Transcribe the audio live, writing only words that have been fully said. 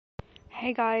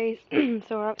Hey guys,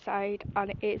 so we're outside and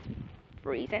it is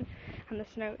freezing and the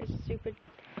snow is super,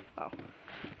 well,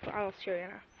 but I'll show you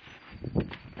now.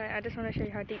 Right, I just want to show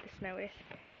you how deep the snow is.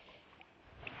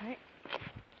 Right,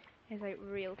 it's like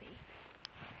real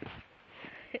deep.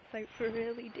 It's like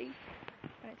really deep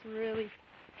and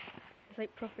it's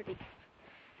like proper deep.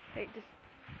 Like just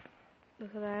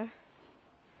look at there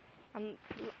and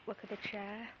look at the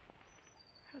chair.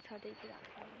 That's how deep it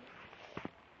actually is.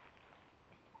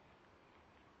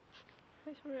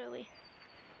 It's really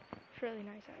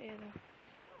nice out here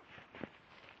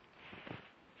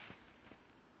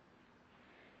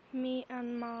though. Me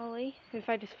and Marley, if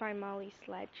I just find Marley's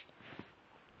sledge.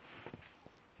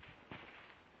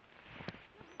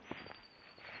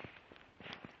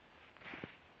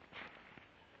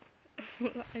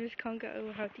 I just can't get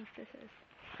over how deep this is.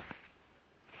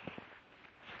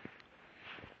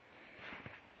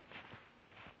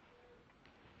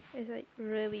 It's like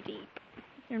really deep.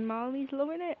 And Marley's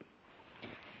loving it.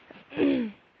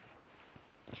 If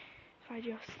I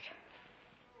just...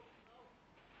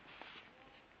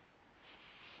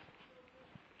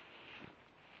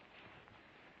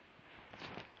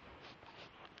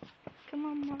 Come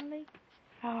on, Marley.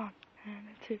 Oh, and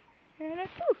a two. And a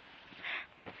two.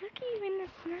 Look at you in the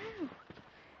snow.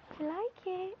 I like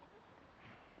it.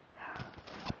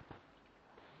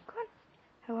 Come on.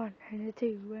 A one and a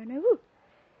two and a woo.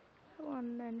 A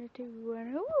one and a two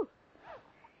and a woo.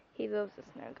 He loves the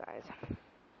snow, guys.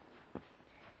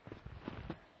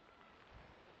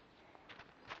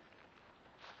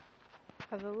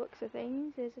 By the looks of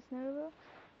things, there's a snowball.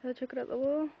 I'll chuck it at the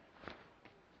wall.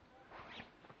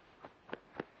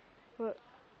 But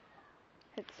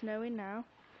it's snowing now.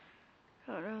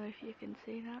 I don't know if you can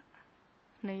see that.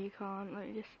 No, you can't. Let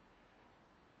me just...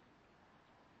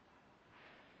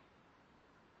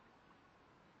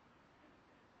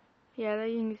 Yeah, there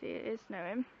you can see it is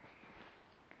snowing.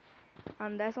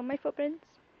 And there's all my footprints.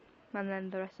 And then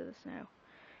the rest of the snow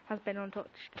has been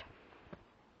untouched.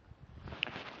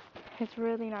 It's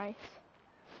really nice.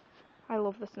 I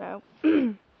love the snow.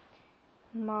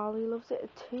 Marley loves it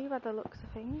too, by the looks of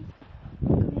things.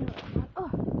 Come here, little man.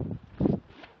 Oh!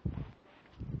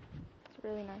 It's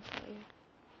really nice out here.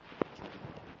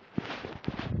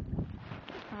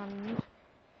 And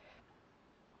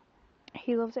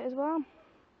he loves it as well.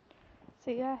 So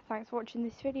yeah, thanks for watching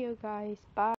this video, guys. Bye.